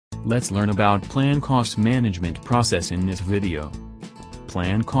Let's learn about plan cost management process in this video.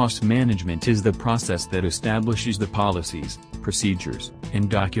 Plan cost management is the process that establishes the policies, procedures, and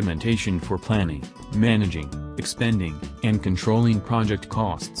documentation for planning, managing, expending, and controlling project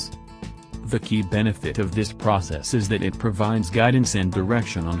costs. The key benefit of this process is that it provides guidance and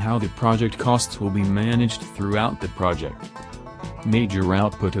direction on how the project costs will be managed throughout the project. Major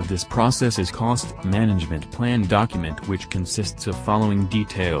output of this process is Cost Management Plan document, which consists of following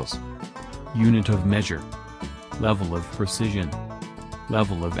details: unit of measure, level of precision,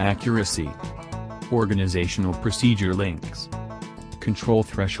 level of accuracy, organizational procedure links, control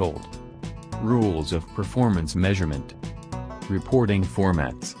threshold, rules of performance measurement, reporting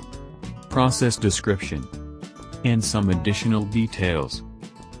formats, process description, and some additional details.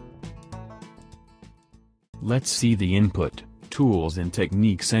 Let's see the input, tools and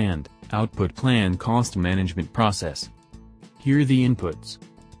techniques and output plan cost management process. Here are the inputs.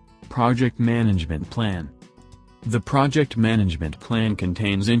 Project Management Plan. The Project Management Plan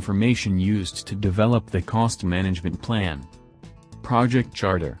contains information used to develop the cost management plan. Project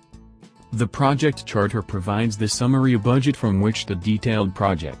Charter. The Project Charter provides the summary budget from which the detailed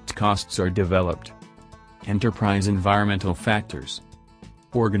project costs are developed. Enterprise Environmental Factors.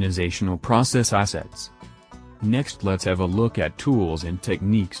 Organizational Process Assets. Next, let's have a look at tools and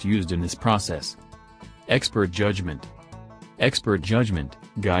techniques used in this process. Expert Judgment. Expert judgment,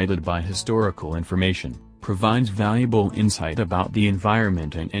 guided by historical information, provides valuable insight about the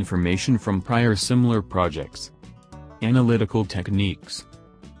environment and information from prior similar projects. Analytical techniques.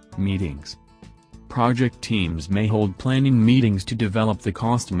 Meetings. Project teams may hold planning meetings to develop the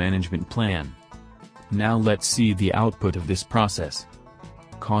cost management plan. Now let's see the output of this process.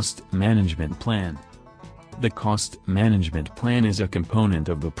 Cost Management Plan. The Cost Management Plan is a component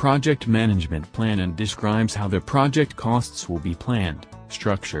of the Project Management Plan and describes how the project costs will be planned,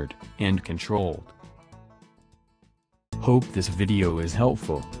 structured, and controlled. Hope this video is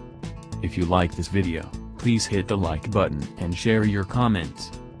helpful. If you like this video, please hit the like button and share your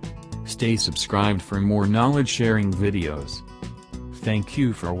comments. Stay subscribed for more knowledge sharing videos. Thank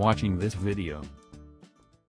you for watching this video.